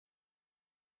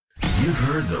You've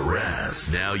heard the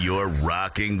rest. Now you're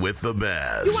rocking with the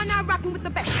best. You are not rocking with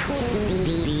the best.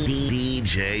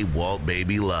 DJ Walt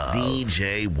Baby Love.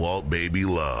 DJ Walt Baby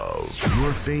Love.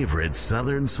 Your favorite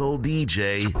Southern Soul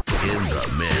DJ in the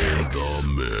mix.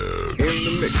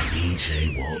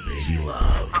 DJ Walt Baby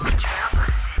Love.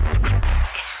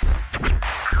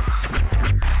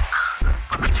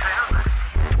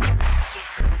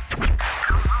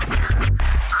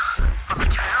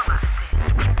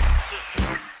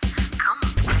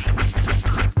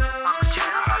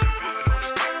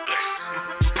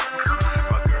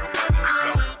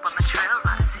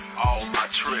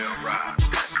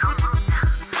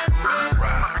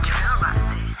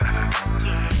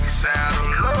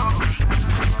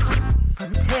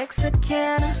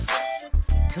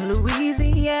 To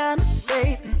Louisiana,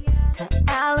 baby, to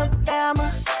Alabama.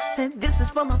 Said this is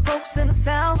for my folks in the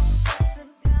South.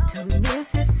 To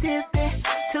Mississippi,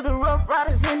 to the Rough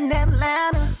Riders in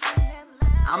Atlanta.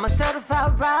 I'm a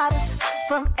certified rider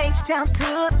from H-Town to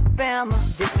Alabama.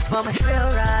 This is for my trail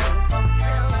riders.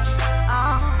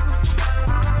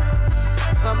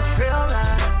 This is for my trail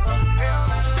riders.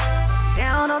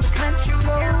 Down on the country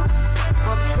road. This is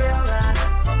for my trail riders.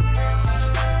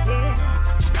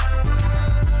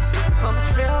 For my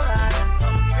trail riders,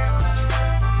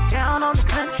 down on the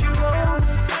country road.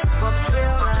 This is for my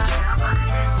trail riders,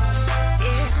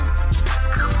 yeah.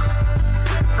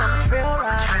 This is for my trail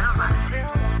riders,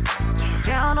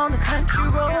 down on the country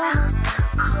road.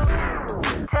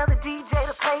 Tell the DJ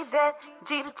to play that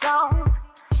Jeter Jones,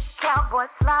 Cowboy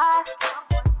Slide.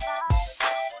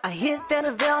 I hit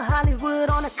Denverville, Hollywood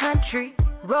on a country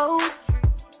road.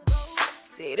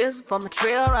 See, this is for my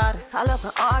trail riders. I love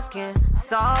an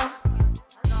Arkansas.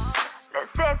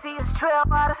 Let's say see his trail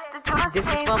riders to do the this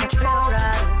is for my trail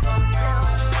riders. This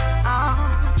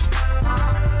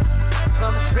is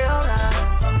for my trail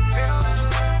riders.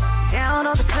 Down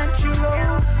on the country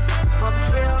road. This is for my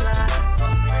trail riders.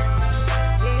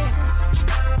 Yeah.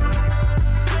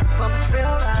 This is for my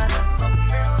trail riders.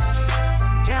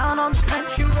 Down on the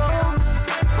country road.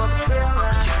 This is for my trail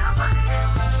riders.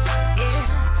 Yeah.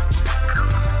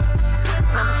 This is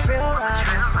for my trail riders.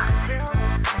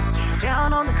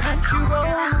 Down on the country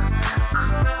road.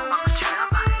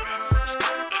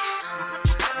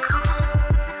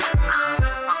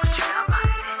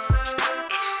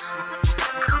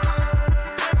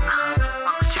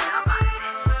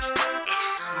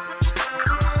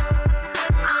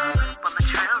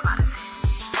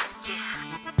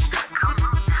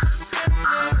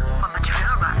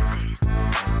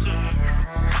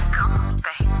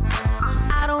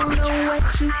 I don't know what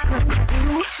you can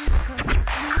do,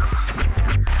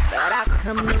 but I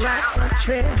come to rock the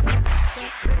trail.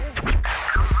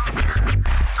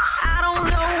 I don't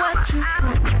know what you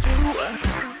can do,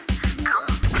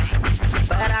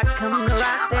 but I come to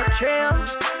rock that trail.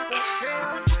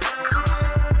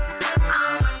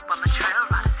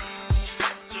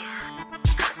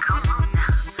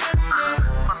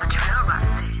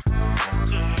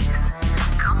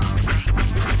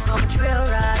 This is for my trail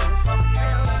riders.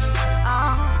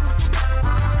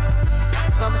 This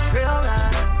is for my trail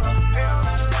riders.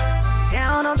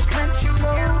 Down on the country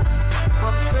road. This is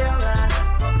for my trail riders.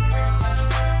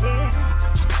 Yeah.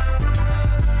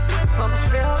 This is for my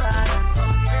trail riders.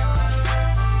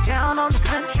 Down on the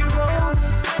country road.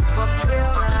 This is for my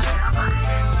trail riders.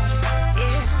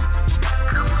 Yeah.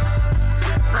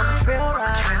 This is for my trail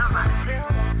riders.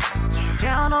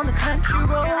 Down on the country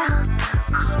road.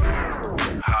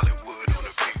 Hollywood on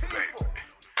the big baby.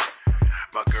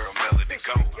 My girl Melody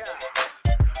Gold.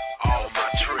 All my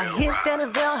trail I hit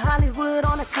Denverville, Hollywood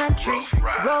on a country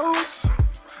road.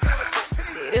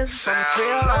 See, this is for my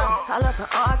trail riders. I love an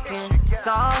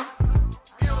Arkansas.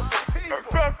 Let's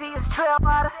say see his trail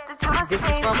riders to do the this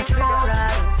is for my trail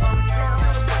riders.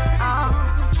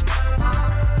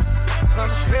 This is for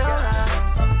my trail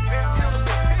riders.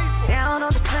 Down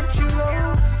on the country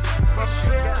road. This is for my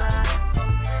trail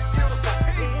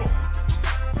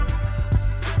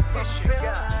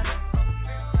riders.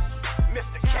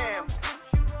 Mr. Campbell,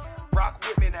 rock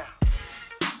with me now.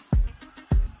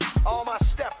 All my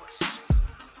steppers,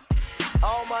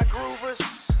 all my groovers,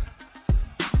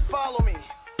 follow me.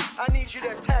 I need you to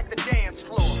attack the dance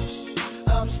floor.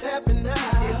 I'm stepping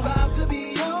out. It's about to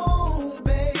be on,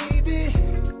 baby.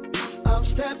 I'm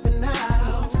stepping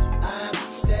out. I'm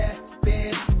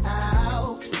stepping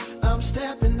out. I'm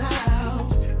stepping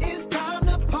out. It's time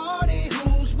to party.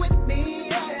 Who's with me?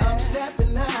 Yeah. I'm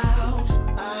stepping out.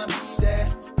 I'm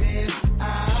stepping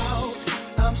out.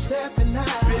 I'm stepping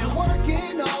out. Been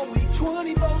working all week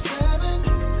 24/7.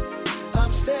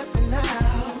 I'm stepping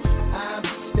out. I'm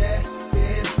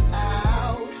stepping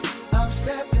out.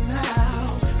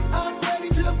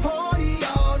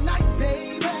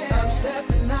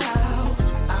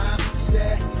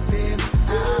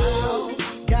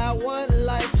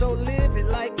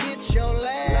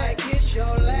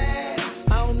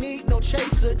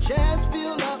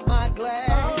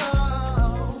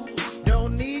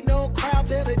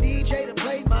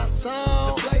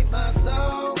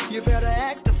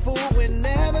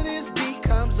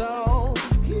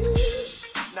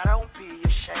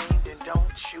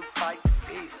 don't you fight the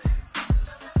feeling.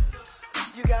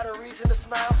 You got a reason to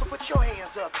smile, so put your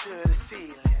hands up to the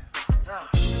ceiling.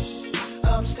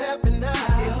 I'm stepping out.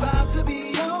 It's about to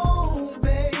be on,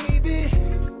 baby.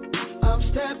 I'm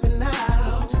stepping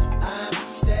out. I'm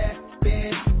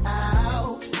stepping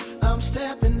out. I'm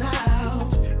stepping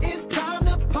out. It's time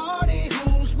to party.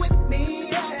 Who's with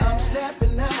me? Yeah. I'm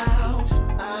stepping out.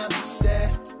 I'm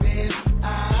stepping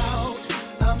out.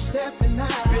 I'm stepping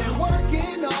out. Been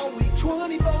working all week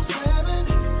 24/7.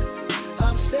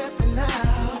 I'm stepping out.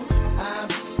 I'm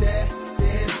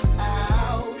stepping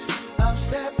out. I'm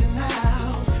stepping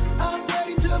out. I'm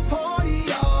ready to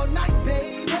party all night,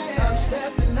 baby. I'm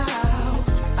stepping out.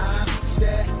 I'm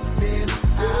stepping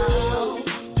out.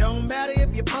 Don't matter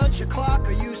if you punch a clock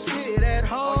or you sit at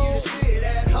home.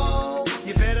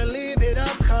 You better live it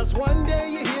up, cause one day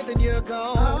you're here, then you're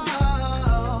gone.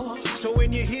 So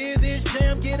when you hear this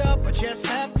jam, get up or just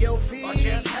tap your feet.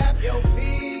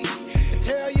 And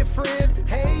tell your friend,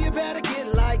 hey, you better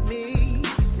get like me.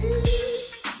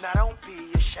 Now don't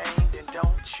be ashamed and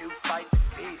don't you fight the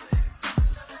feeling.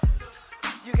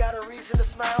 You got a reason to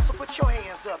smile, so put your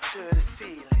hands up to the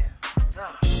ceiling.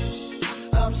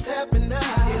 I'm stepping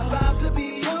out. It's about to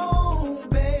be on,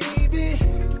 baby.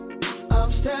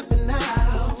 I'm stepping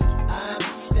out. I'm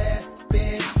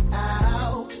stepping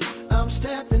out. I'm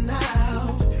stepping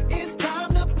out. It's time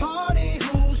to party.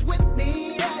 Who's with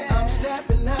me? Yeah. I'm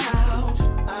stepping out.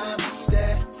 I'm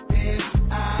stepping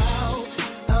out.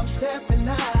 I'm stepping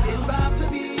out. It's about to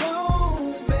be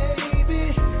on, baby.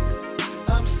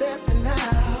 I'm stepping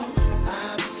out.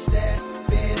 I'm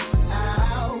stepping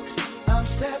out. I'm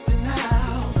stepping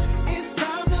out. It's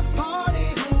time to party.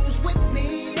 Who's with me?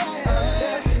 Yeah. I'm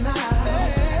stepping out.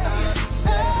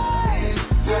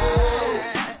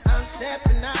 I'm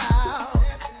stepping out.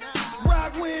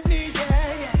 Rock with me,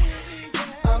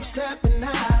 yeah. I'm stepping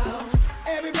out.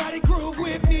 Everybody groove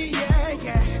with me,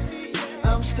 yeah.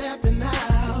 I'm stepping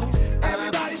out.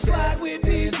 Everybody slide with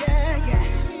me, yeah.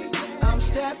 I'm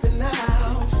stepping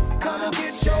out. Come and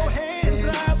get your hands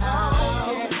up.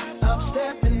 I'm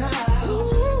stepping out.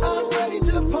 I'm ready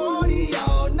to party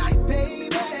all night,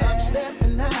 baby. I'm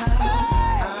stepping out.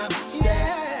 I'm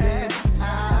stepping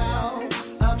out.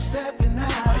 I'm stepping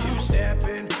out. Are you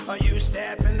stepping? Are you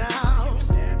stepping out?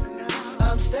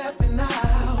 I'm stepping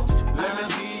out. Let me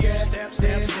see you step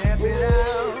it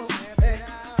out.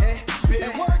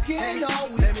 Been working all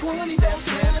week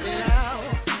 24/7.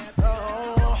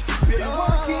 Been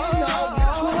working all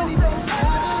week 24/7.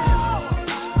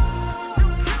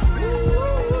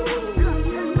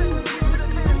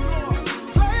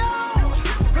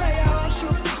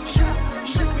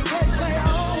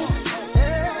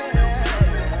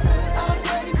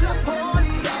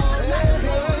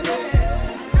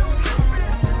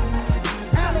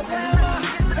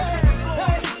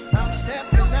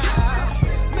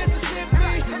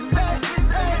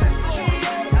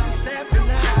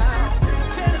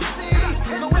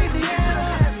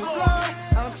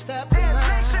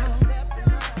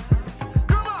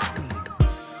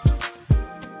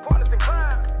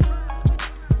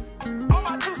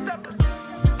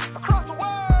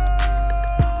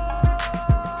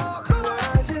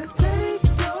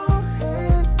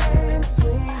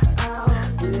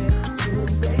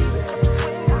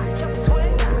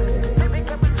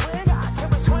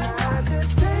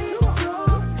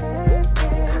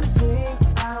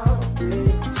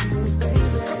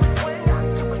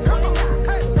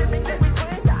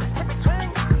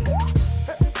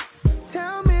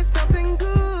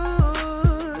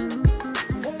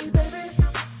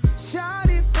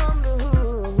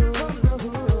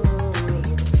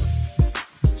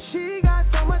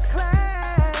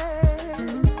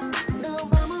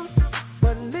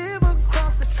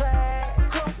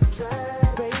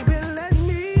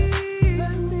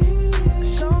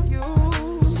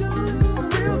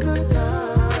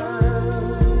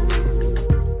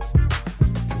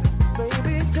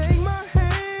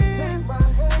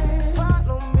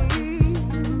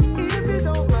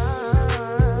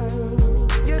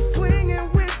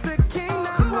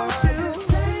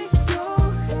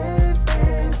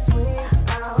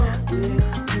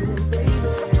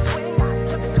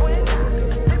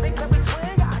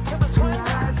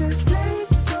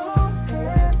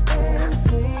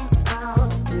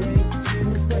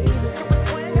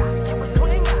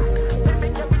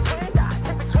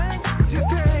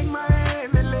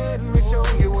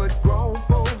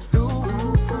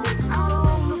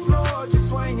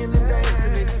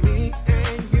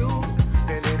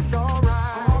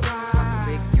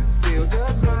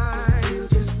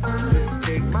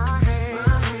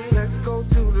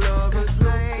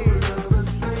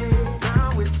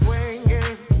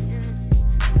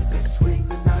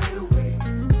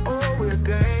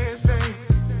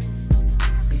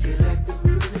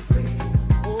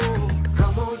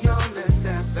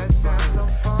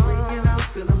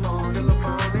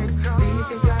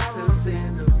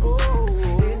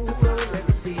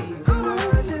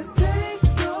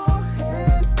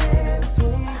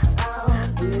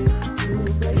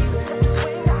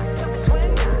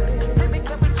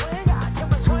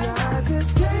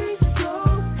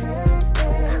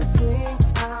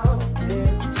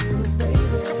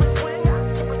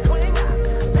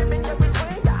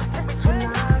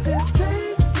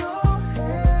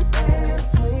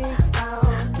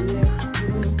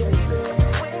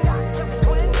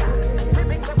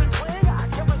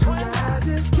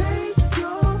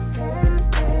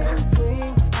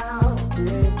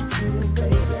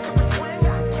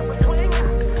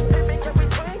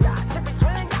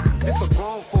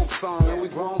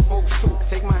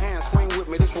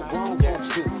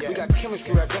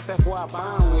 chemistry. I guess that's why I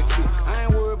bound with you. I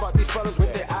ain't worried about these fellas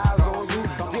with their eyes on you.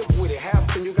 Dip with it, half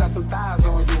spin, you got some thighs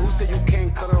on you. Who said you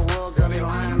can't cut a rug, girl, they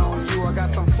lying on you. I got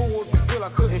some food, but still I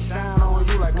couldn't shine on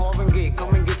you. Like Marvin Gaye,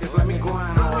 come and get this, let me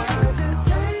grind on you. Just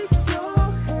take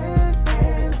your hand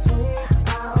and swing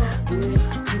out with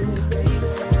you, baby.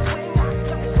 Just take your hand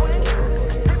and swing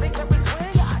out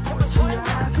with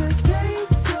you, baby.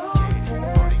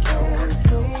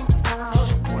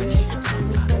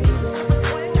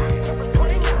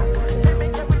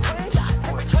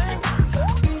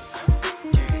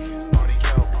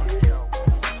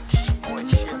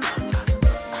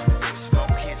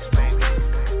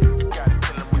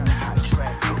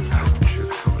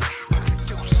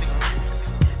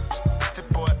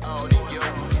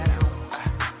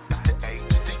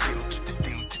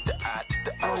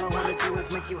 All I wanna do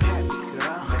is make you happy, girl.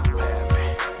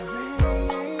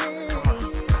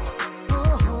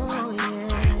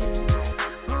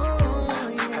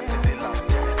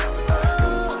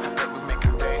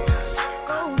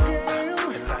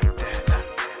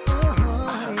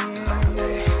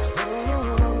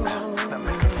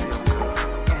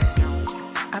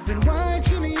 I've been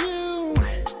watching you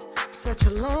such a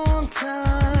long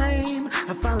time.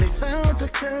 I finally found the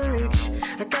courage.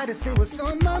 I gotta say what's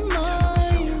on my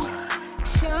mind.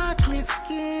 Chocolate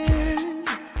skin,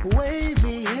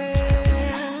 wavy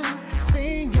hair.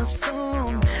 Sing your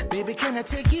song, baby, can I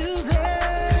take you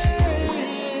there?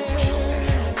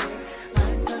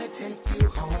 I'm gonna take you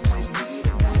home with me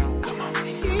tonight.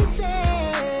 She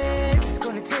said she's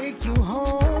gonna take you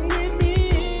home with me.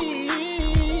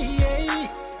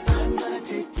 I'm gonna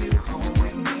take you home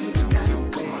with me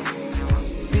tonight,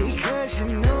 baby. Because you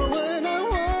know what I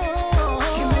want.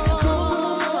 You make a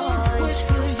grown wish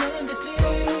for younger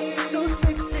days. So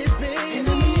sexy,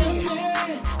 baby.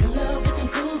 In love with them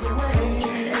cool away.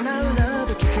 And I love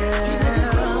it, girl. You make a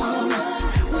grown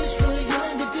wish for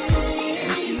younger days.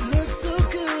 And she looks so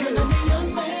good. And I'm a young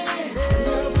man. In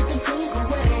love with them cool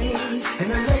ways. And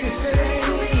I love you, say.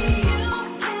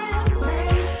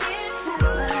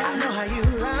 I know how you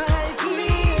like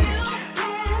me.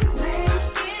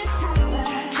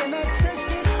 Can I touch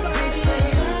this body?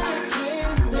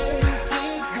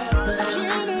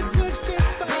 Can I touch this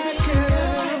body,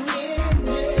 girl?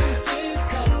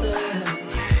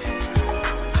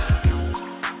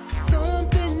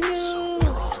 Something new,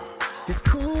 this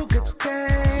cool good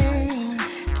thing.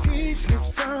 Teach me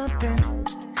something,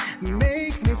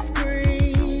 make me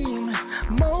scream,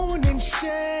 moan and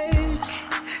shake,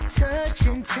 touch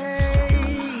and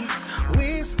taste,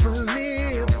 whisper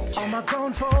lips, all my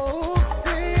grown folks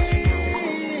sing.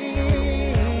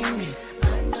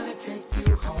 I'm gonna take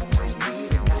you home with me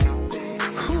tonight, baby.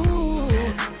 Ooh,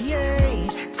 yay,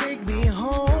 take me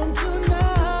home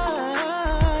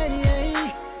tonight,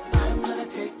 yay. I'm gonna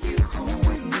take you home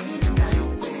with me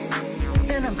tonight,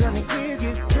 baby. And I'm gonna give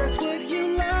you just what you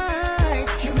like.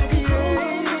 You make a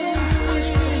grown wish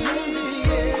for younger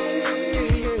days.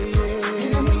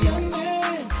 And I'm a young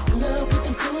man, in love with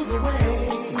them cool away.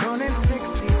 Grown and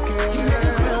sexy, girl. You make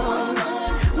a grown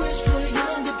wish for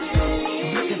younger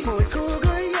days. Looking for a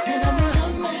cougar, yeah. And I'm a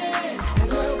young man, in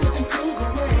love with them cool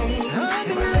away. I'm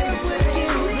in love with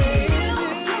you, baby.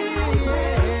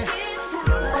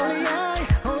 Only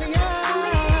I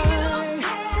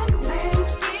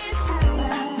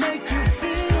make you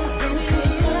feel so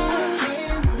good. I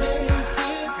can make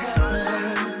it happen.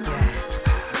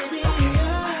 Baby,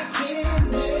 I can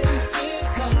make it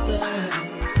happen.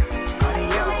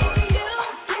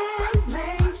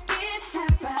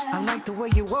 I like the way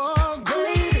you walk,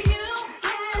 baby.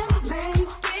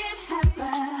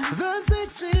 The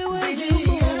sexy way you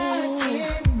move. I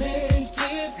can make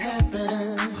it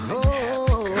happen. Oh,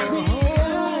 baby,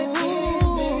 I can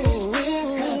make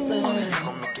it happen.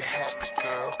 Gonna make you happy,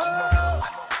 girl.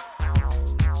 Come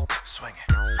on. Swing it.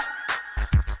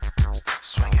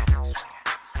 Swing it.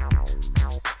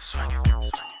 Swing it.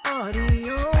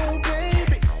 Audio,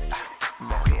 baby.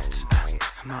 More hits.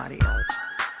 Mario.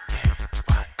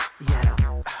 What? Yeah.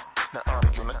 Now,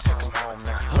 audio, let's take 'em home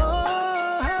now.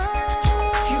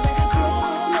 You make a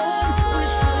grown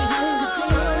wish for younger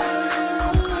days.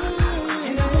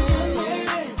 And I'm a young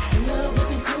man, in love with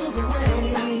the cool away.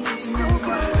 So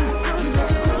grown, so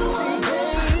sexy,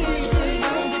 baby. Wish for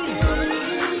younger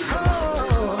days.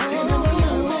 And I'm a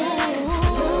young man, in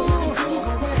love with the cool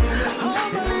away. All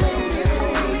my ladies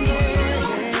sing,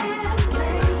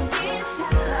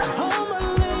 all my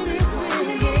ladies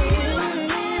sing.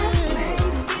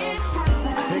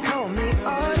 They call me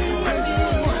Audio.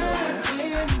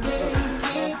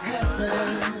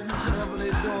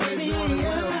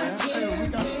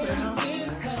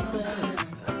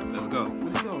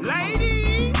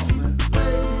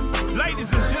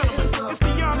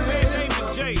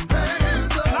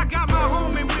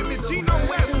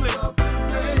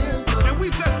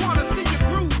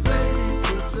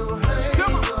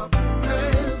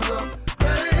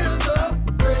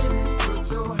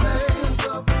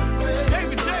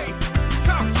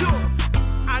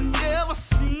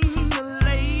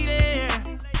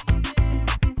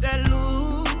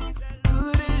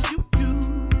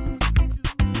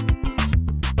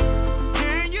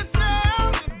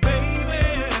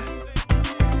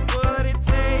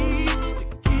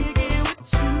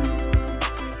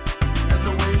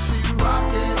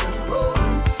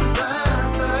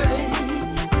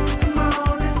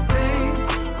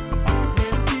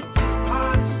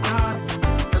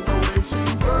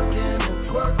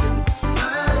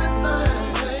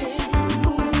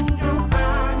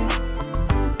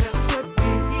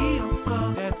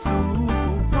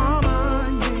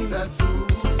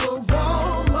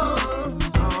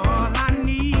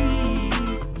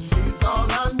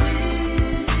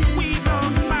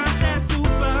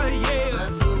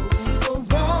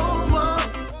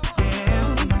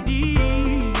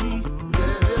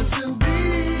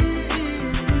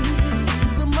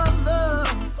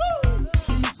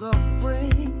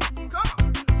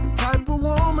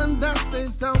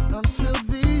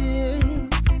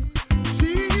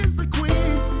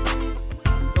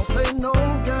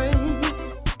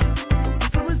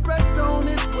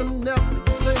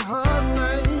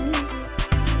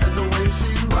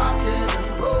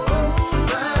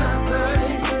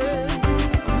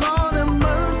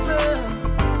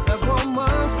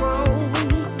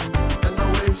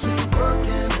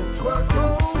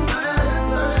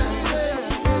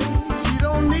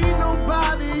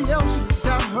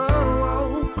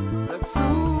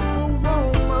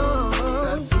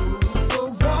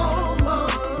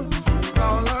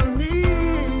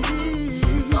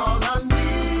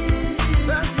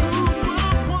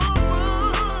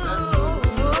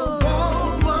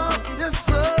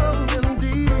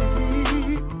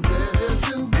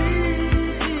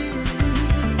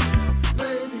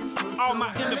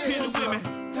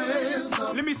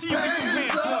 Let me see you get them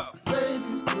hands up.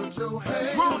 Ladies, put your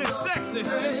hands Grown and up. sexy.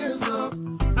 Hands up.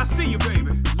 I see you,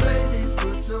 baby. Ladies,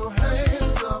 put your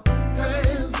hands up.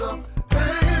 Hands up.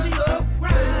 Hands up.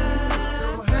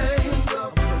 Hands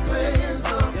up. Hands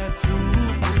up. That's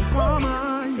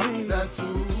Superwoman, yeah. That's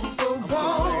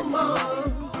Superwoman.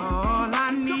 All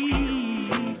I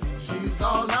need. She's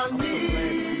all I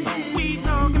need. We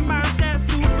talking about that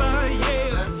super, yeah.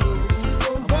 That's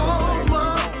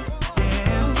Superwoman.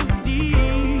 Yes, indeed.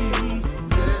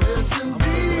 Yes,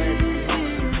 indeed.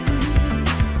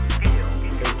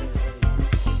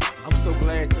 I'm so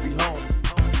glad to be home.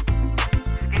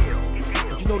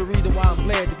 But you know the reason why I'm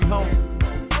glad to be home?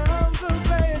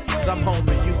 Cause I'm home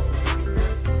to you.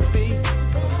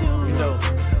 You know,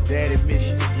 Daddy miss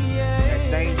you. That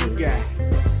thing you got.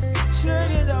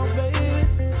 Check it out,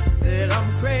 baby. Said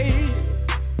I'm great.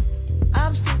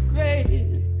 I'm so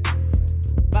great.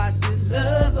 By the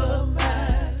love of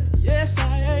mine. Yes,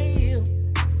 I am.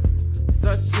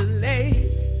 Such a lady.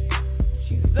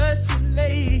 She's such a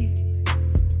lady.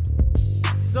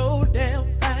 So damn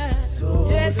fine.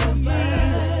 Yes, she is.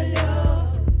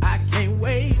 I can't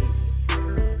wait.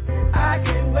 I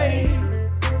can't wait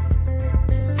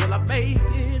till I make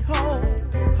it home.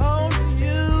 Home to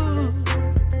you.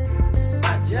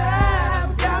 My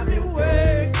job got me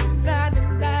working 9 to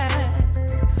 9.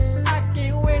 I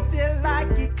can't wait till I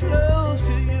get close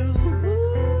to you.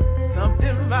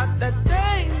 Something about that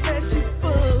thing that she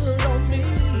put on me.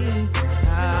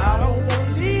 I don't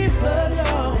wanna leave her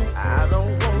alone. I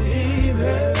don't wanna leave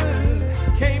her.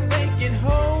 Can't make it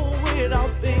home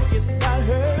without thinking about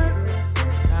her.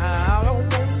 I don't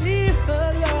wanna leave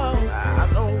her alone. I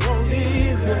don't wanna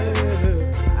leave her.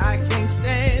 I can't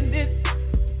stand it.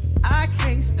 I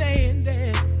can't stand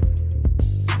it.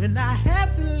 When I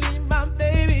have to leave my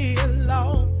baby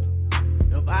alone.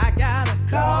 If I gotta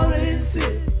call in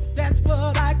sick, that's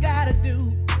what I gotta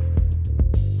do.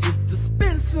 Just to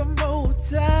spend some more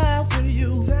time with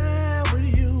you. Time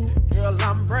with you. Girl,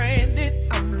 I'm branded.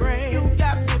 I'm branded. You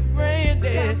got me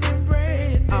branded.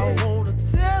 I wanna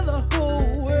tell the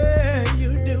whole world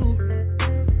you do.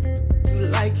 You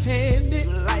like candy.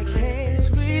 You like candy.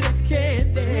 Sweet as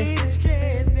candy. Sweet as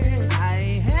candy. I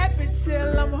ain't happy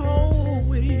till I'm home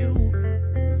with you.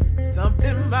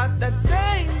 Something about that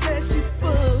thing that she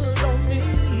put on me.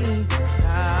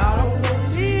 I don't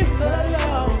wanna leave her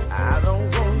alone. I don't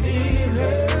wanna leave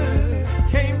her.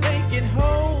 Can't make it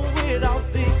home without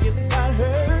thinking about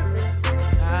her.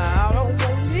 I don't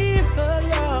wanna leave her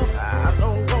alone. I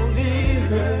don't wanna leave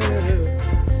her.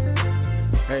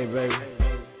 Hey, baby.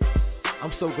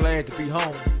 I'm so glad to be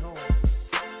home.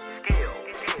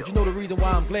 But you know the reason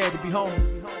why I'm glad to be home?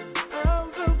 I'm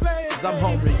so glad. Cause I'm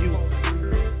home to you.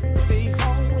 Be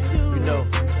home with you. You know,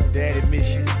 Daddy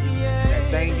miss you. That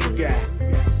thing you got.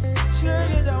 Check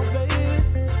it out,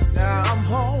 baby. Now I'm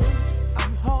home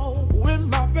with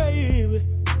my baby.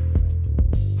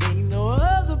 Ain't no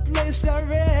other place I'd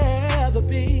rather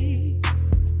be.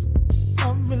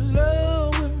 I'm in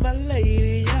love with my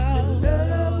lady, y'all. In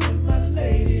love with my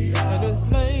lady, y'all. And it's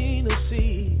plain to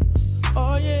see.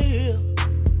 Oh yeah,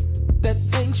 that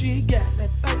thing she got, that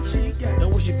thing she got.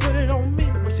 And when she put it on me,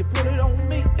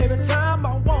 every time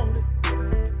I want it,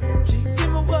 she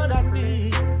give me what I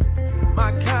need.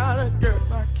 My kind of girl,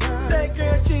 that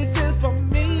girl, she just for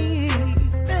me.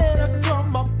 Better call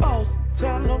my boss,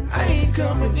 tell him I ain't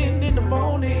coming in the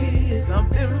morning.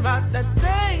 Something about that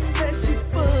thing that she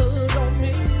put on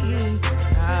me.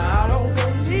 I don't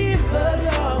wanna leave her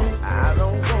alone. I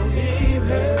don't wanna leave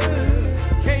her.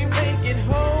 Can't make it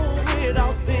home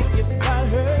without thinking about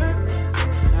her.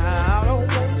 I don't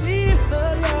wanna leave her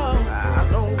alone. I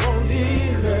don't wanna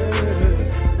leave her.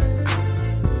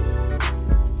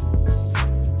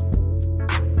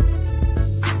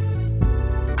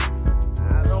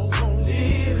 I don't wanna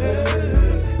leave her.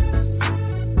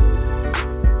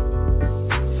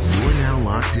 You're now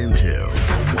locked into a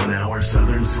 1-hour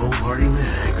Southern Soul Party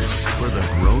mix for the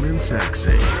grown and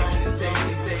sexy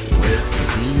with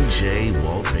DJ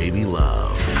Walt Baby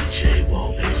Love. DJ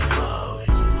Walt Baby Love.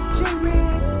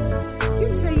 J-Red, you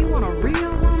say you want a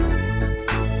real woman?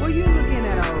 Well, you looking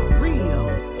at a real,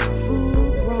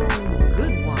 full-grown,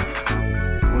 good one.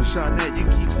 Well, Shawnette, you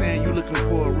keep saying you looking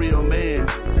for a real man,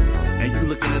 and you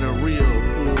looking at a real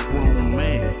full-grown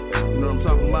man. You know what I'm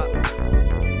talking about?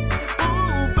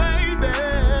 Oh, baby,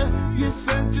 you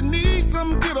said you need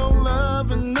some good old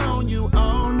loving on you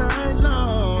all night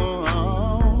long.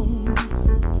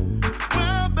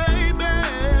 Well, baby,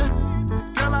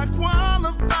 girl, I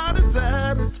qualify to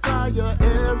satisfy your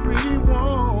every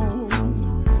want.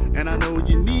 And I know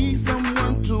you need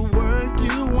someone to work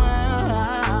you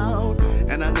out.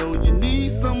 And I know you need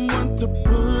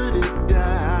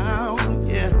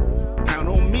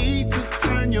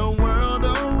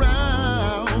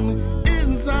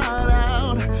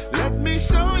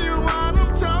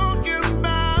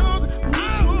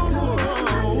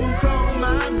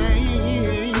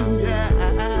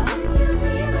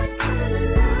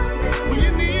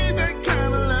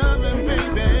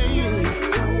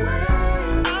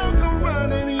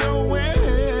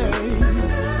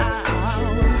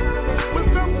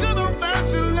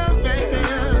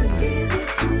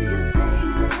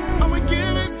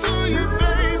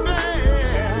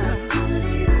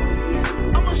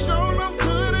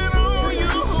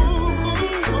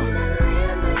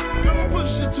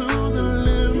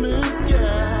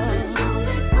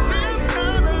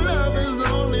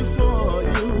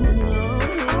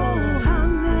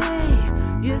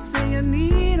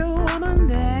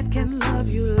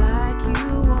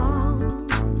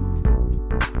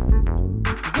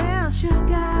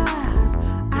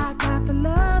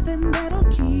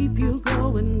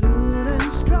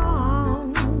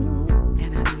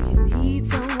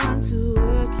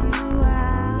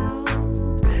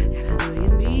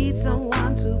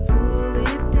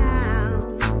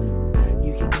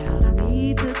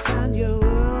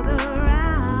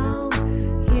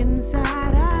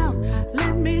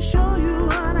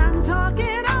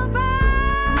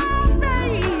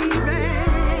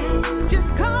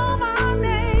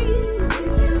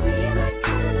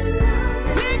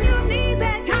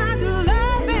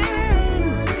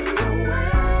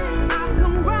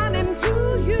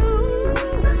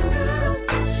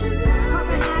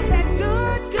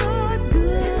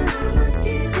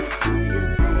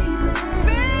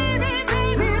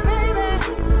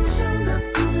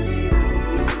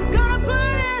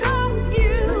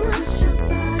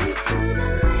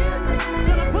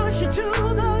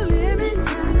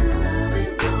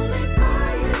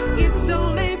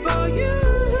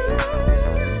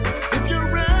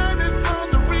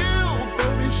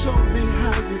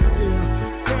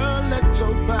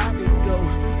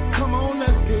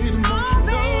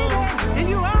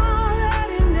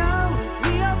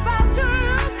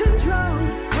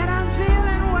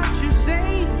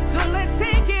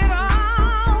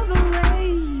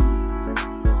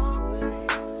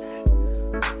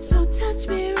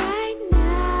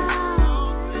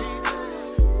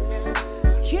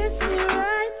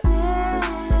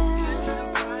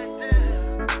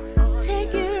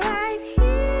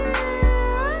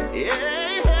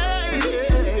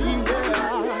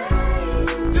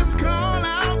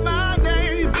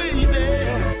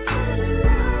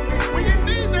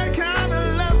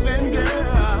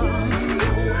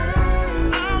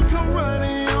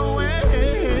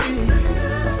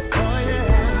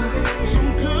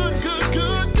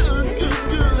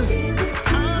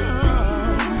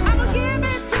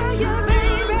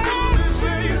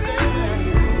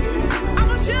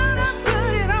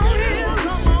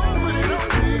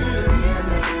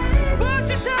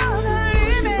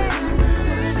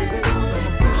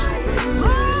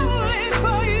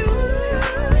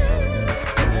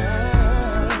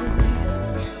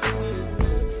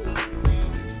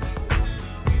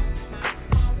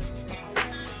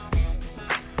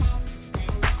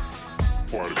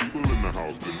Party people in the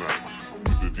house tonight.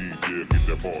 Mr. DJ, get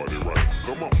that party right.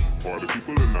 Come on, party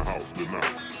people in the house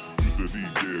tonight. Mr.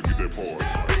 DJ, get that party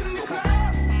right. Come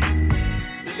on.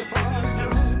 Get the party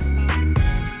jumping.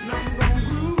 And I'm gonna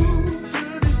groove to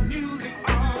this music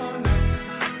all night.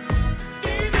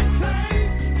 DJ play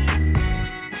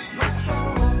my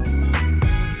song.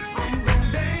 I'm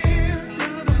gonna dance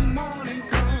till the morning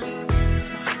comes.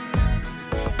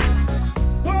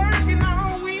 Working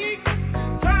all week,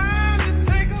 time to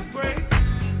take a break.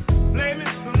 Play me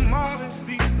some Marvin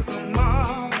C for some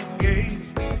Marvin Gaye.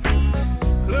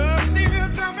 Club still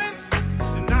jumping,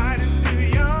 the night is still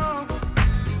young.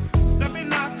 Stepping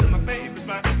out to my baby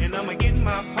spot, and I'ma get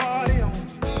my party on.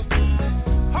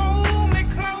 Hold me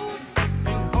close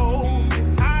and hold me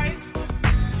tight.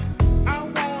 I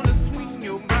wanna swing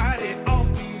your body all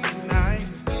through the night.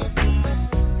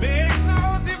 Makes no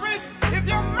difference if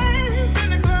your man's in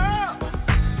the club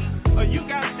or you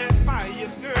got that fire,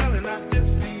 girl, and I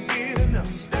just can't get enough.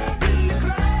 Step in the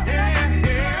club, yeah,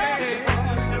 yeah.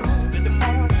 Let the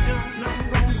party jump, and I'm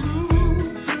gonna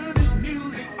groove to this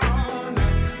music all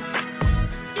night.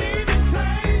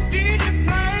 DJ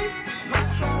play my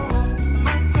song,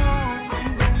 my song. I'm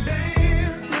gonna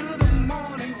dance till the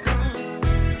morning comes.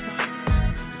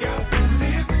 Got to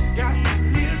live,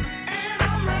 and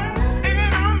I'm ready,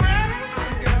 I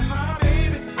got my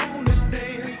baby on the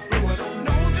dance floor. I don't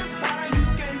know just why you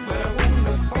came, but I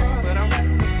wanna party,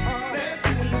 Let's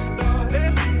get it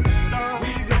started,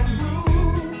 We gon'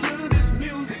 groove to this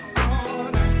music all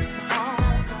night,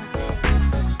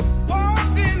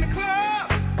 Walked in the club,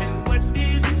 and what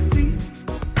did you see?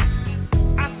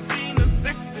 I seen a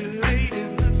sexy lady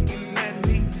looking at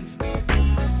me.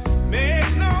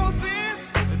 Makes no sense,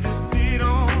 just sit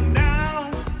on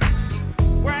down.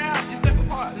 Grab your step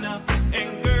apart now,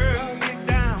 and girl, get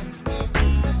down.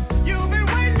 You've been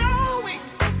waiting all week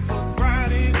for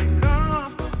Friday to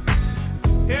come.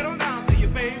 Head on down to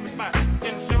your favorite spot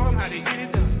and show 'em how to get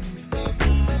it done.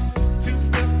 2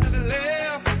 steps to the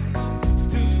left,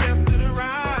 2 steps to the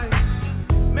right.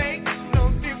 Makes no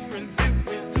difference if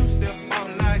we 2-step all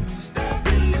night. Step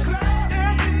in the club,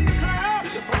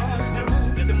 Let the party jump,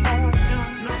 and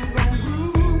I'm gonna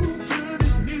groove to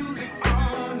this music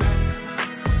all night.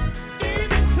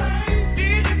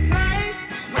 DJ play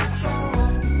my song,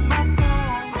 I'm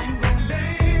gonna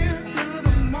dance till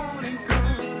the morning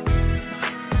comes.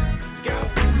 Got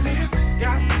to live,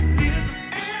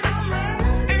 and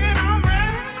I'm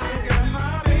ready, I got my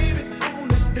baby on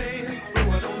the dance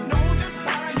floor. I don't know just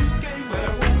why you came, but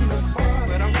I wanna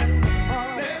party,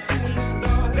 Let's get it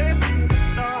started,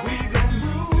 We gon'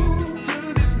 groove to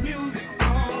this music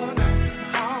all night,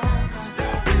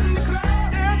 Step in the club,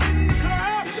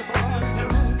 Let the party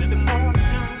jump, and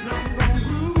I'm gonna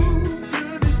groove to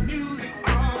this music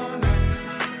all night.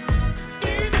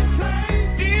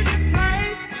 DJ play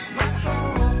my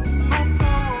song, I'm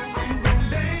gonna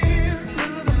dance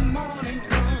till the morning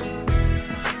comes.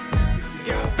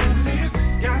 Got to live,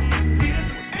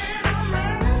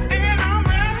 and I'm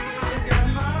ready, I got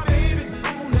my baby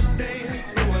on the dance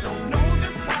floor. I don't know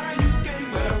just why you came,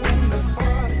 but I wanna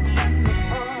party,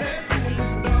 Let's get it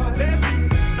started,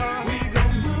 We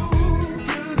gon' groove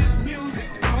to this music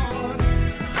all night,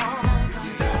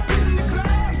 Step in the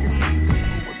club,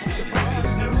 Let the party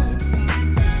jump,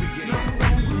 and I'm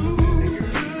gonna groove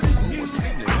to this music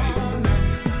all night.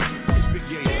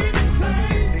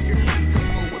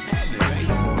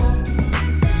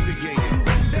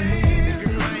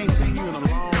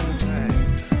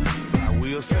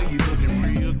 Say you looking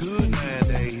real good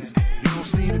nowadays. You don't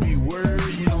seem to be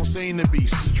worried. You don't seem to be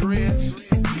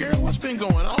stressed. Girl, what's been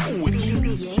going on with you?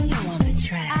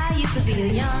 I used to be a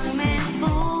young man's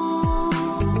fool.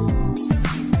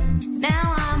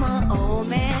 Now I'm an old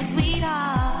man's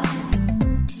sweetheart.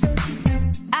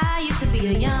 I used to be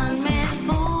a young man's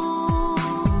fool.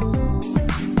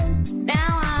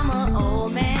 Now I'm an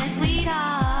old man's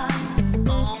sweetheart.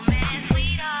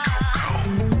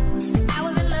 I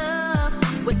was in love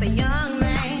with a young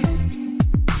man,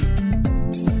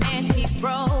 and he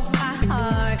broke my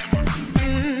heart.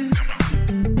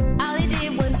 All he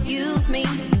did was use me,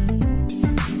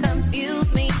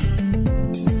 confuse me,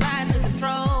 tried to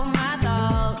control my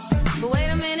thoughts. But wait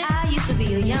a minute, I used to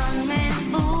be a young man's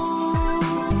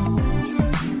fool.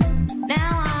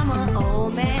 Now I'm an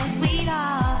old man's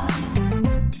sweetheart.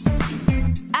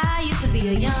 I used to be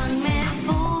a young man's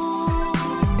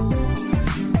fool.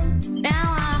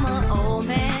 Now I'm an old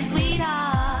man's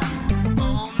sweetheart.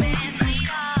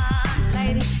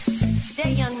 Lady,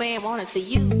 that young man wanted to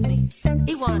use me.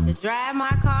 He wanted to drive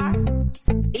my car,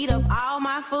 eat up all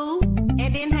my food,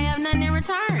 and didn't have nothing in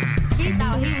return. He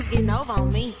thought he was getting over on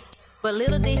me. But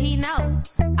little did he know,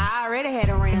 I already had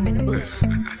a ram in the bush.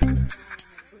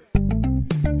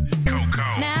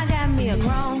 Now I got me a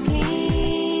grown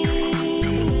king.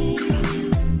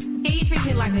 He treats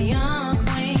me like a young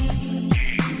queen.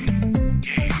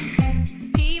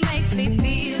 He makes me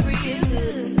feel real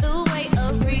good, the way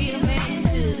a real man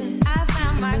should. I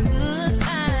found my good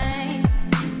thing.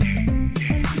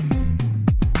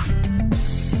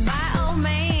 My old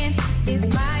man is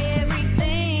my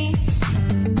everything.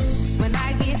 When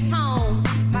I get home,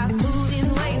 my food is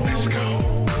waiting on me.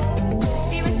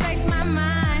 He respects my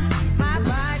mind, my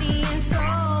body and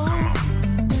soul.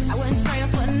 I wouldn't trade him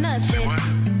for nothing.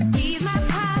 He's my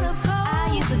pot of gold.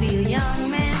 I used to be a young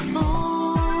man's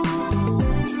fool.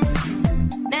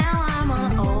 Now I'm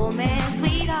an old man's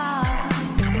sweetheart.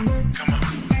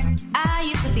 I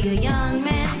used to be a young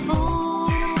man's fool.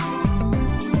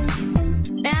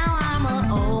 Now I'm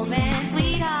an old man's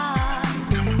sweetheart.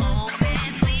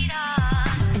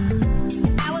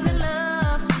 I was in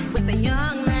love with a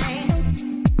young man,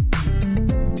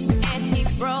 and he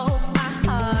broke my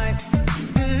heart.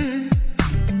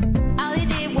 All he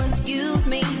did was use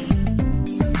me,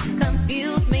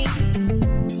 confuse me,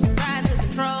 try to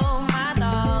control my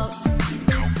thoughts.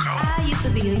 I used to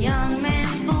be a young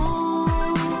man's fool.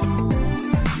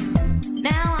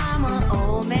 Now I'm an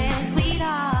old man's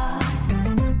sweetheart.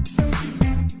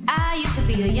 I used to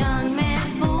be a young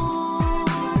man's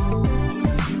fool.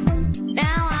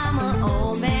 Now I'm an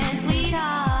old man's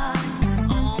sweetheart.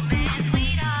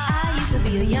 I used to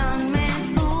be a young man's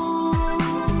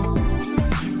fool.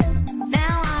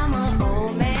 Now I'm an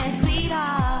old man's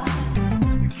sweetheart.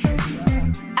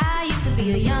 I used to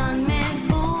be a young man's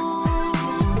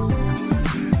fool.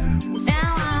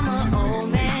 Now I'm an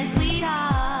old man's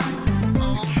sweetheart.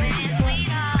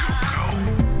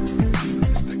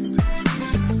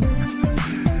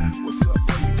 What's up,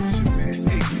 baby? It's your man,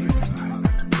 Iggy.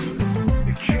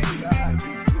 The K.I.B.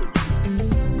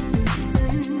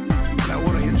 And I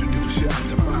want to introduce y'all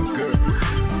to my girl,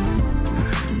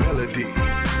 Melody.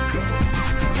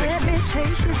 Let me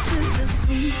take you to the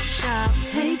sweet shop.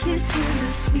 Take you to the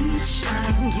sweet shop.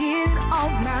 Can get it all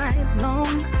night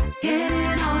long. Get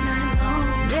it all night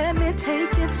long. Let me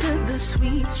take you to the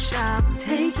sweet shop.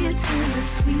 Take you to the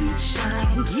sweet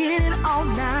shop. Can get it all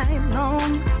night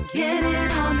long. Get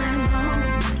it all night long.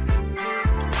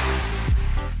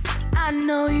 I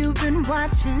know you've been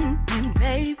watching me,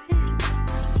 baby,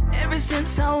 ever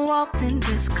since I walked in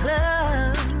this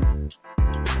club.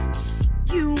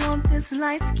 You want this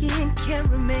light-skinned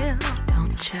caramel,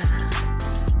 don't ya?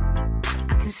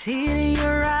 I can see it in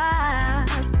your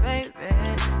eyes, baby.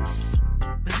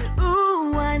 But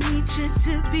ooh, I need you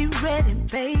to be ready,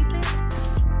 baby,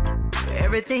 for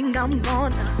everything I'm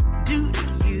gonna do to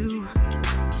you.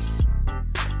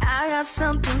 I got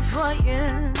something for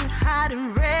you, hot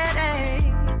and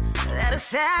ready, that'll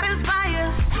satisfy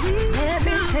your sweet. Let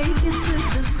me take you to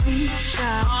the sweet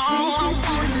shop. Take you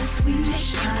to the sweet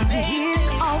shop. Get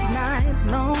it all night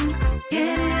long.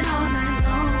 Get it all night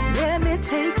long. Let me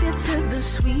take you to the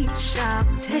sweet shop.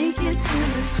 Take you to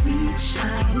the sweet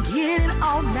shop. Get it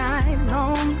all night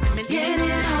long. Get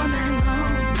it all night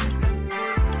long.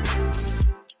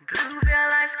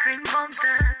 Bluebell ice cream on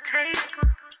the table.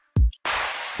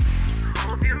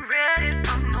 Hope you're ready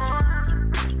for more.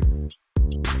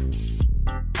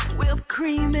 Whipped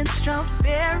cream and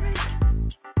strawberries.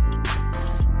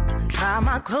 Try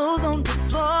my clothes on the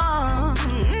floor.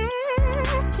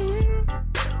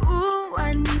 Ooh,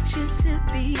 I need you to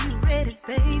be ready,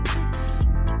 baby,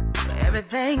 for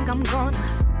everything I'm gonna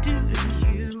do to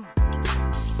you.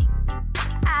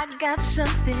 I got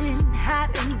something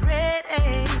hot and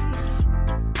ready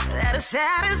that'll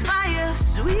satisfy your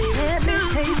sweet. Let me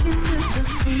take you to the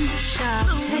sweet shop.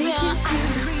 Take you to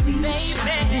the sweet shop.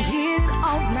 Get it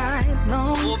all night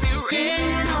long. Get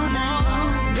it all night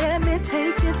long. Let me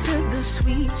take you to the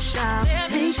sweet shop.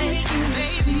 Take you to the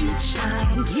sweet shop.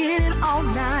 Get it all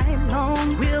night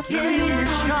long. We'll cream and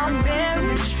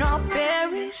strawberries,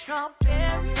 strawberries,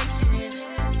 strawberries.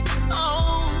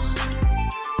 Oh,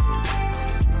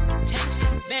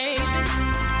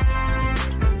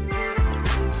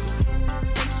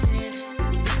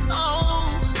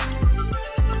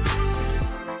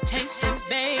 taste it,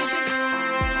 baby.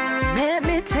 Let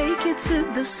me take you to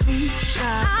the sweet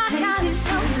shop. Take you to the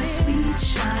sweet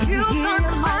shop. You get it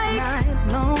all night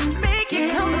long. Make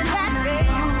it come back, baby.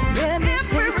 Let me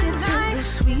take you to the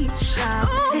sweet shop.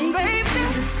 Take you to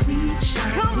the sweet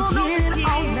shop. Get it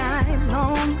all night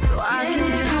long. So I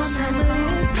can give you some of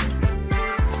this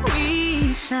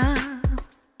sweet shop.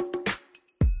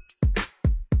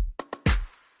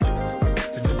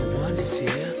 The number one is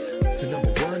here. The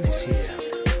number one is here.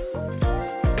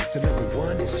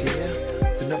 is here.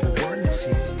 The number one is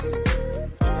here.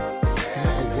 The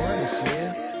number one is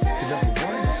here. The number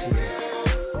one is here.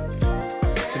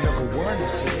 The number one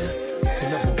is here. The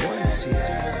number one is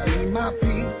here. See my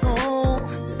people,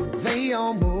 they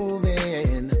all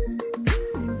moving.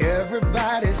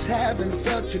 Everybody's having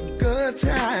such a good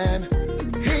time.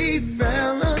 Hey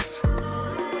fellas,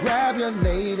 grab your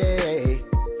lady.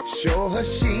 Show her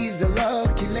she's the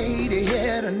lucky lady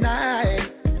here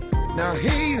tonight. Now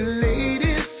hey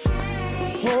ladies,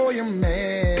 hold your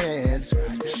mans.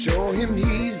 Show him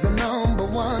he's the number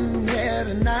one here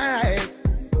tonight.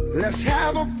 Let's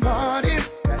have a party,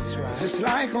 that's right. Just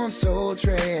like on Soul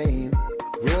Train.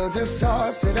 We'll just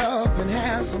sauce it up and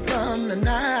have some fun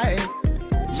tonight.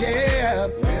 Yeah,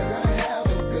 we're gonna have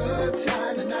a good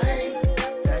time tonight.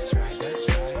 That's right, that's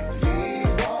right.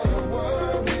 Leave all your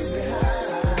worries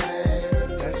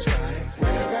behind. That's right.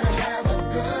 We're gonna have a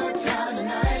good time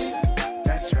tonight.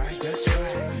 That's right, that's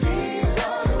right. Leave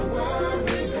all your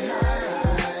worries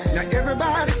behind. Now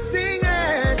everybody sing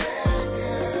it.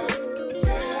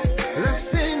 Let's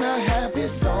sing a happy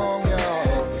song, y'all.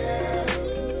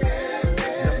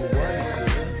 Number one is here.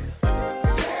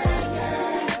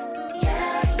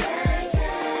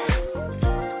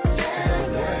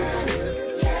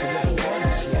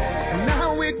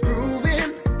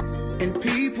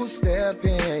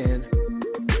 Stepping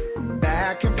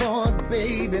back and forth,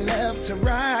 baby, left to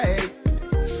right.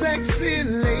 Sexy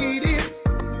lady,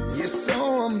 you're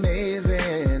so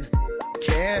amazing.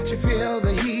 Can't you feel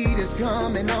the heat is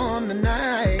coming on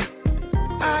tonight?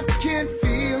 I can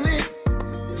feel it,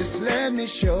 just let me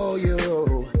show you.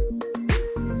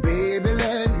 Baby,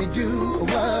 let me do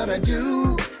what I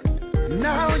do.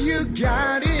 Now you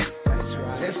got it, that's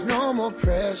right. There's no more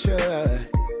pressure.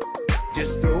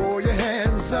 Just throw your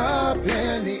hands up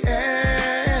in the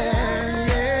air,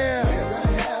 yeah. We're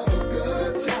gonna have a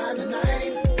good time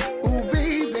tonight. Ooh,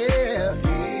 baby,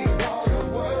 leave all your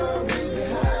worries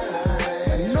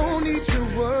behind. No need to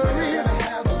worry. We're gonna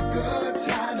have a good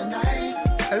time tonight.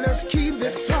 Let's keep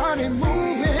this party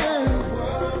moving.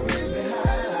 Worries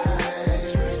behind. That's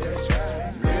right, that's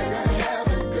right. We're gonna have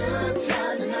a good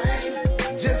time tonight.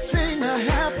 Just sing a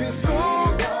happy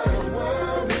song.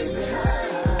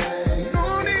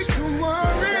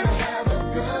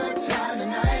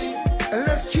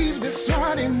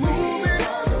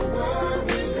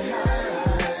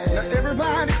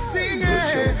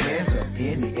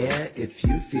 If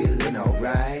you feeling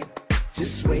alright,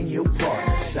 just swing your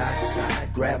partner side to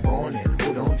side, grab on and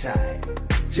hold on tight.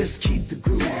 Just keep the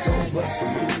groove, don't bust a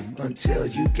move until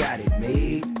you got it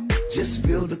made. Just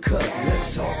fill the cup,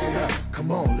 let's toss it up.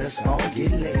 Come on, let's all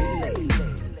get laid.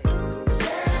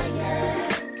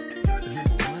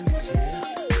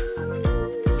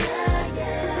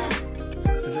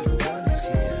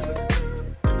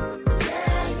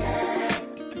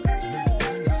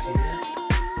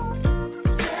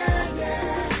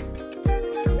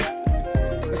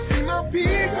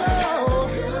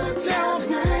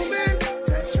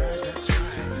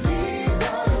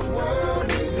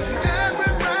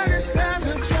 Everybody's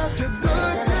having such a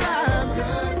good time.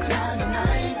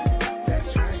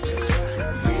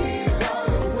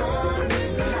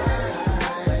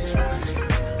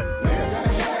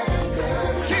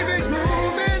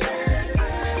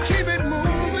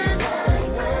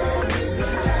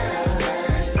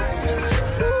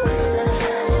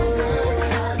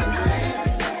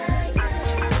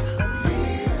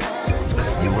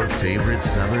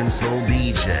 Southern Soul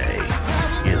DJ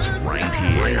is right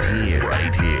here.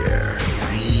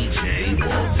 DJ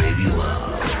Walt Baby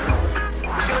Love.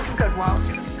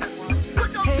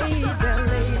 Hey there,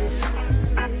 ladies,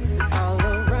 all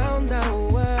around the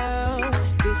world.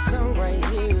 This song right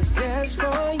here is just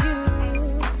for you.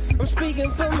 I'm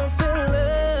speaking for my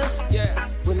fellas. Yeah,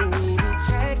 when we be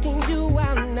checking you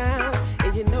out now,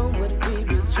 and you know what we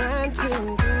be trying to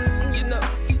do. You know,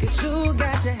 'cause you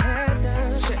got your hair done,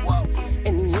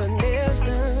 and your nails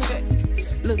done,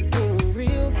 looking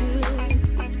real good.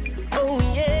 Oh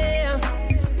yeah,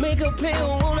 make a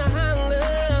pill wanna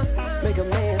holler, make a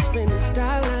man spend his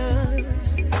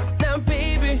dollars. Now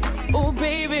baby, oh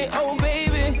baby,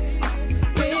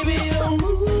 baby don't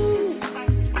move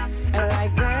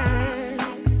like that.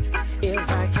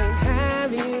 If I can't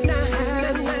have you,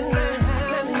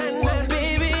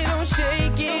 baby don't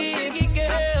shake it,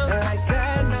 girl, like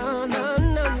that. No.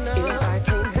 If I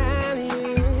can't have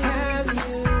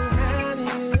you,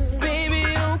 baby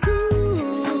don't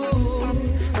cool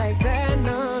like that.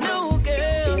 No,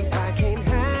 girl.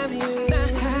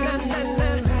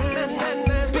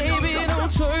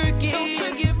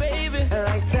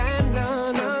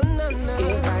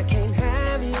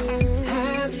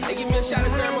 Yeah, shout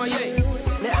out Grandma Ye.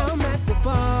 Now I'm at the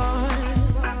bar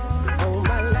on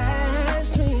my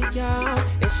last drink, y'all,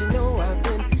 and she know I've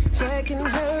been checking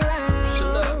her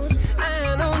out.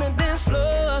 And on the dance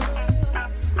floor,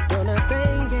 doing her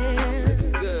thing,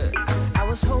 yeah. Good. I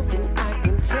was hoping I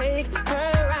can take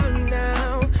her out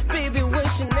now. Baby,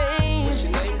 what's your name? What's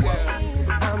your name, girl?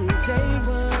 I'm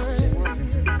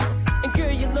J1. And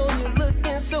girl, you know you're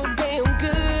looking so damn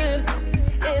good.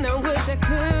 And I wish I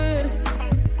could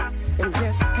and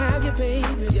just have you,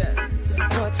 baby,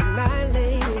 for tonight,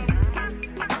 lady.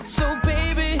 So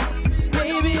baby,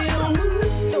 don't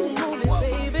move it,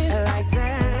 baby, like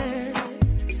that.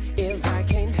 If I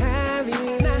can't have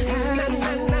you,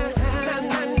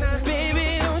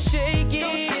 baby, don't shake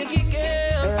it,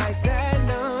 girl, like that.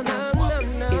 No.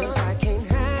 If I can't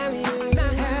have you,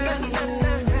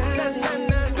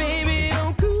 baby,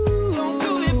 don't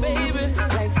do it, baby,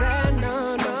 like that.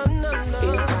 No.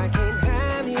 If I can't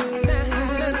have you,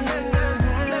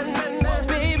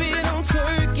 baby, don't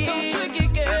twerk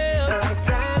it, girl, like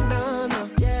that. No.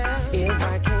 If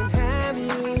I can't have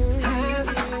you.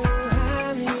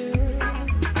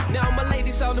 Now my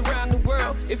ladies all around the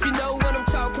world, if you know what I'm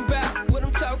talking about,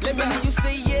 let me hear you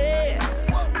say yeah.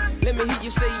 Let me hear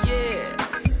you say yeah.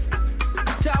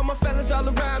 To all my fellas all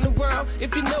around the world,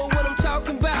 if you know what I'm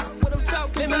talking about,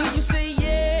 let me hear you say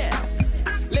yeah.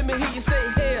 Let me hear you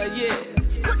say hell yeah.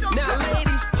 Now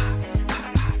ladies,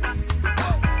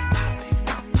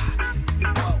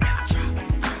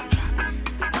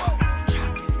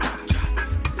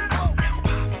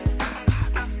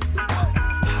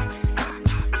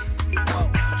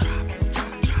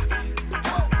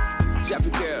 drop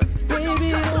it, girl.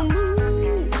 Baby, don't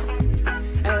move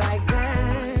like that.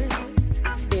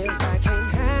 If I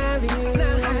can't have you,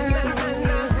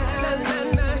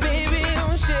 baby,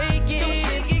 don't shake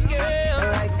it, girl,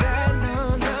 like that.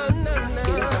 No.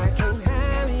 If I can't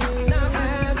have you,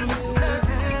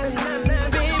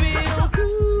 baby,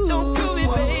 don't do it,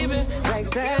 baby, like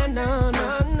that. No.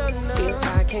 If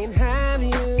I can't have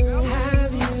you,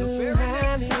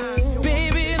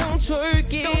 baby, don't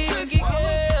twerk it,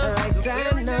 girl, like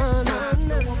that. No.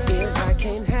 If I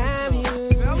can't have you,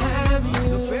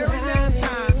 baby,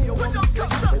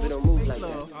 don't move like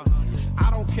that.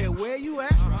 I don't care where you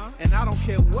at, and I don't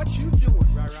care what you doing,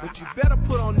 but you better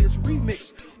put on this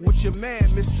remix with your man,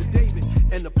 Mr. David,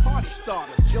 and the party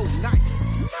starter, Joe Nice.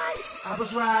 I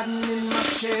was riding in my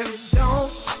Chevy Dome,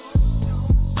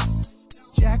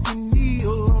 Jack and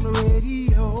Neil on the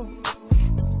radio.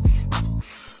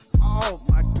 Oh,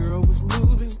 my girl was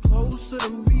moving closer to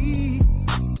me,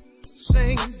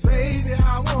 saying, baby,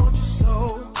 I want you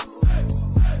so.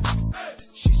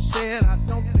 She said, I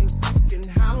don't think you can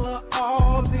handle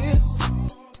all this.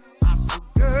 I said,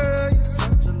 girl, you're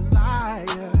such a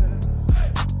liar.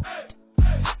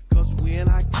 'Cause when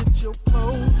I get your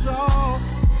clothes off,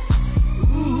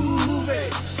 ooh,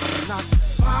 baby, knock the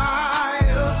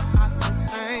fire out the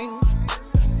thing.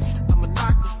 I'ma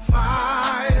knock the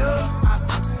fire out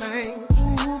the thing.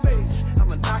 Ooh, baby,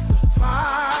 I'ma knock the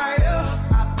fire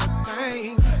out the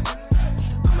thing.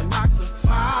 I'ma knock the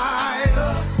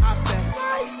fire out that.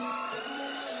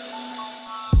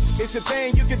 It's your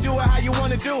thing, you can do it how you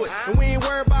wanna do it. And we ain't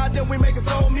worried about that, we making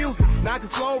soul music. Now I can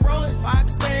slow roll it, or I can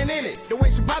stand in it. The way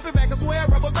she pop it back, I swear,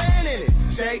 rubber band in it.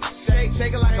 Shake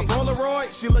it like a Polaroid.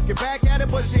 She looking back at it,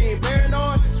 but she ain't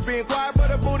paranoid. She being quiet,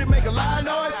 but her booty make a lot of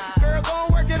noise. Girl,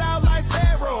 gon' work it out like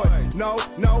steroids. No,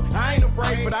 I ain't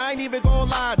afraid, but I ain't even gon'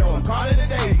 lie though. I'm calling it a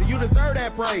day, so you deserve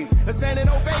that praise. A standing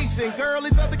ovation, girl,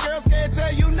 these other girls can't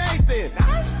tell you Nathan.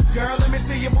 Girl, let me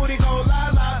see your booty go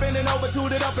la, bending over,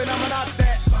 toot it up, and I'ma knock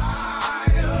that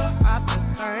Fire out the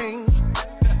thing.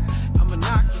 I'ma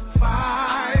knock the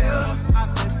fire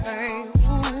out the thing.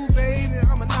 Ooh, baby,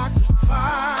 I'ma knock the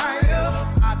fire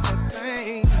out the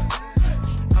thing.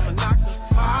 I'ma knock the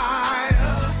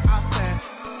fire out that.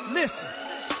 Listen,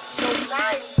 Joe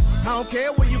Nice. I don't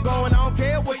care where you going, I don't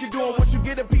care what you doing. Once you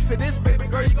get a piece of this, baby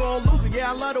girl, you gon' lose it. Yeah,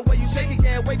 I love the way you shake it,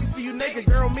 can't wait to see you naked.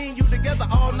 Girl, me and you together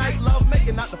all night, love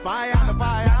making. Not the fire out, the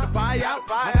fire out, the fire out.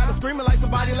 I got her screaming like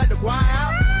somebody let the choir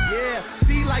out. Yeah,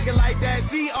 she like it like that.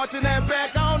 She arching that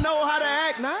back, I don't know how to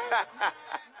act now.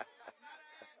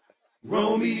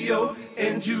 Romeo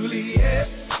and Juliet,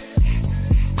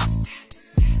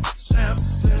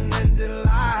 Samson and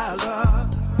Delilah.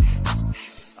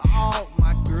 Oh,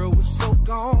 my girl was so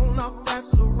gone off that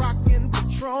Ciroc and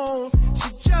Patron. She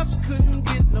just couldn't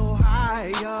get no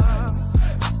higher.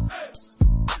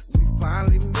 We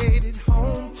finally made it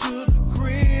home to the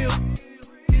crib.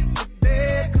 Hit the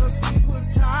bed 'cause we were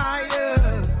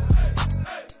tired.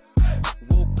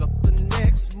 Woke up the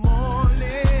next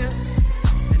morning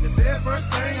and the very first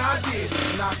thing I did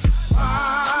was knock the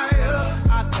fire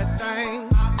out that thing.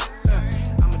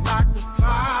 I'ma knock the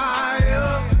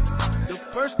fire. The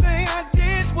first thing I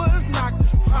did was knock the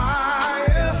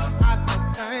fire out that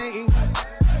thing.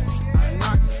 I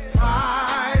knocked the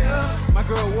fire. My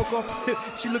girl woke up,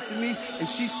 she looked at me and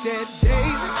she said,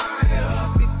 David,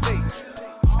 big baby,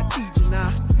 I need you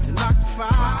now to knock the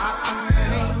fire out that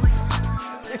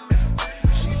thing.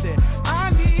 She said,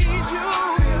 I need you,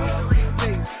 big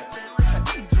baby, I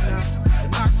need you now to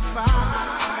knock the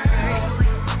fire.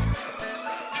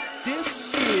 This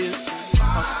is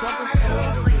a Southern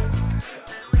Soul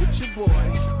with your boy,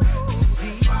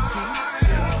 DJ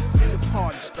and the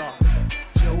party star,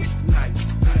 Joe Nice.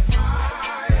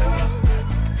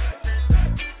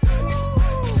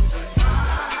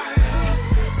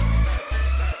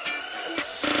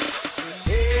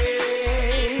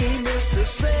 Hey, Mr.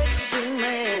 Sexy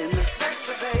Man,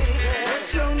 sexy baby,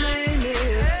 what your name is?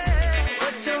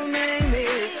 What your name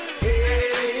is?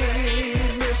 Hey,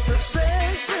 Mr.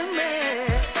 Sexy Man,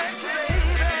 sexy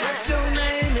baby, what your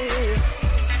name is?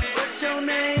 What your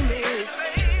name is?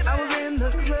 I was in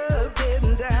the club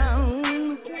getting down.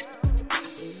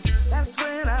 That's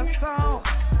when I saw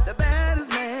the baddest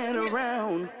man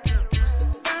around,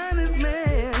 finest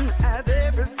man I've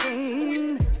ever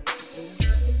seen.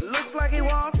 Looks like he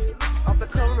walked off the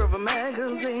cover of a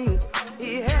magazine.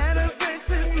 He had a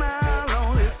sexy smile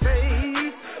on his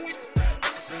face.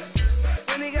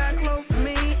 When he got close to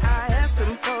me, I asked him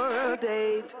for a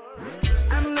date.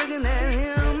 I'm looking at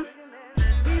him,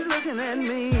 he's looking at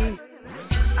me.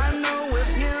 I know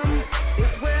with him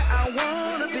is where I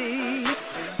wanna be.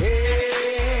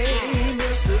 Hey,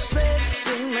 Mr.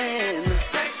 Sexy Man,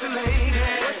 sexy lady,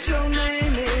 what your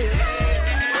name is?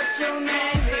 What your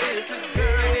name is?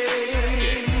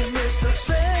 Hey, Mr.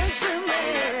 Sexy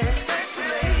Man, sexy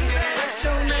lady, what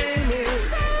your name is?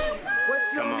 What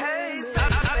your name is?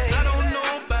 I don't know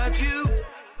about you,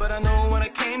 but I know what I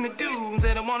came to do.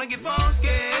 Said I wanna get funky.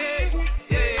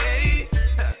 Yeah,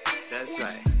 that's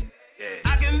right. Yeah.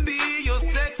 I can be your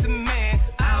sexy man.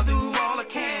 I'll do all I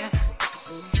can.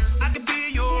 I can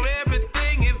be your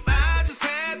everything if I just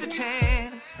had the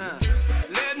chance.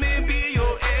 Let me be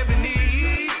your every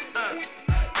need.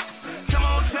 Come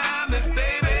on, try me,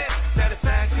 baby.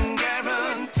 Satisfaction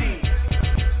guaranteed.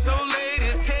 So,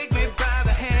 lady, take me by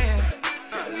the hand.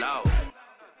 Lord.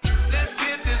 Let's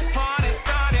get this party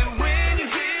started when you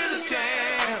hear this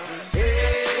jam. Hey,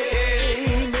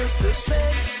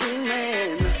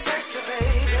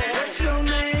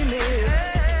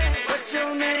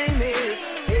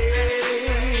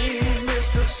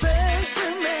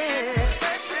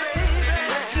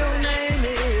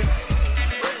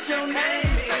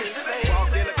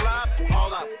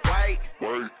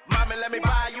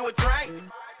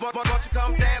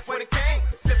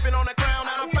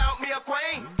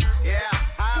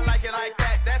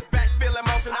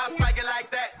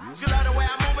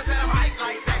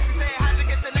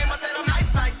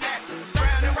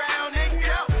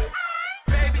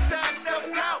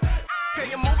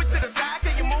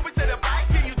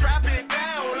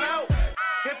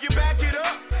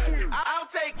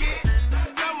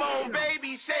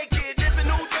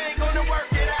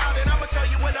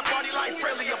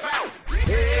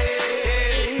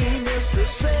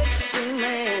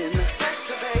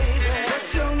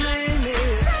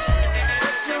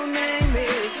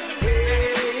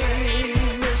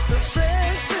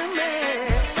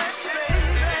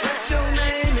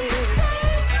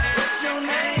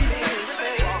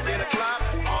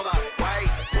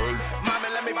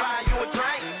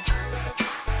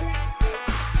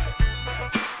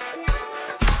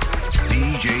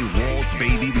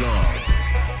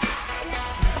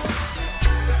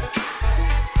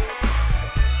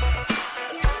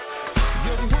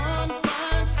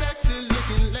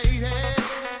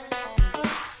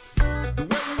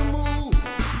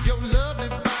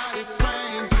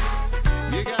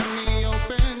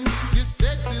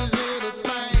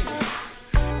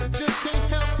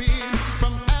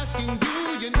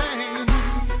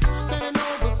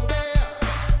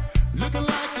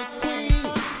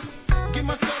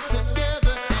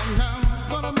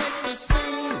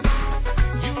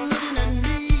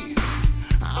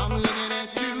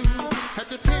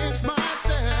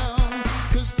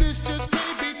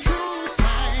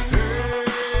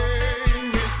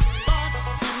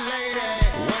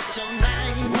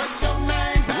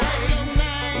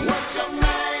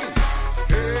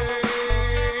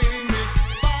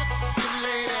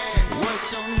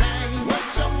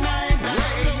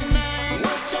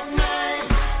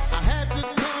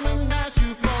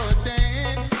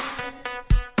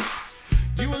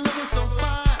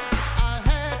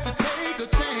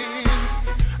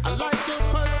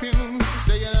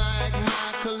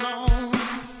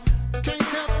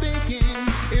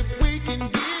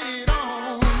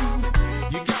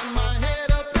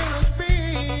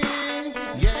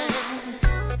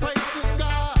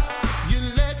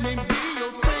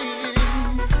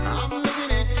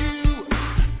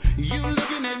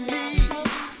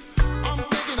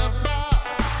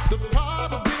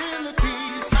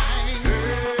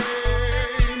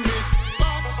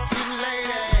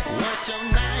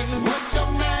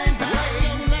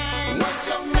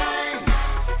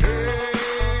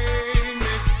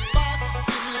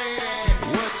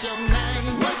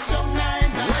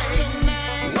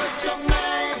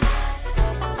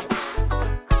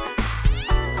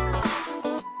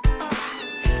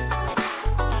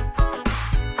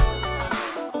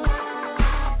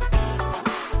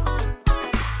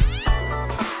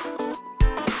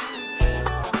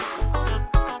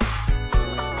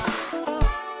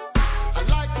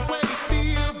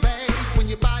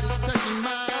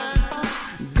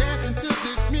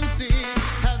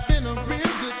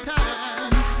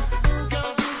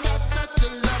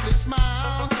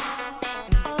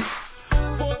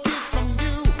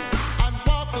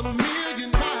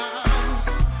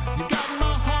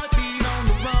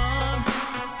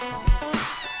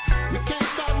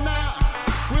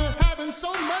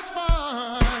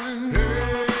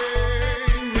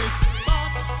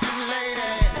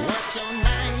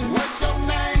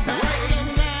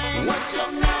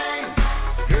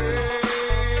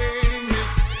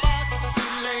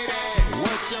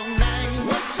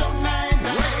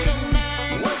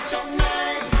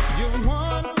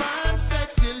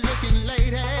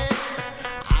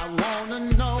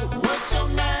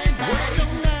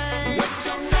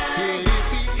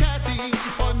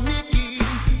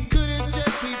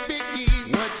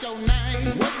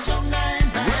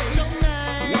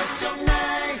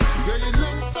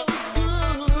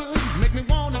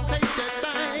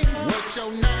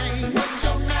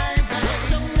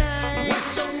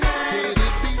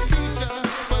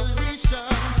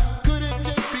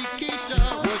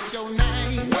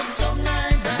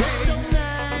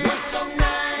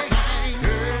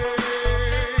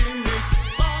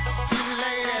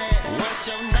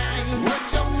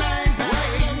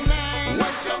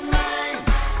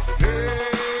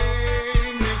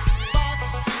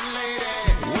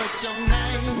 your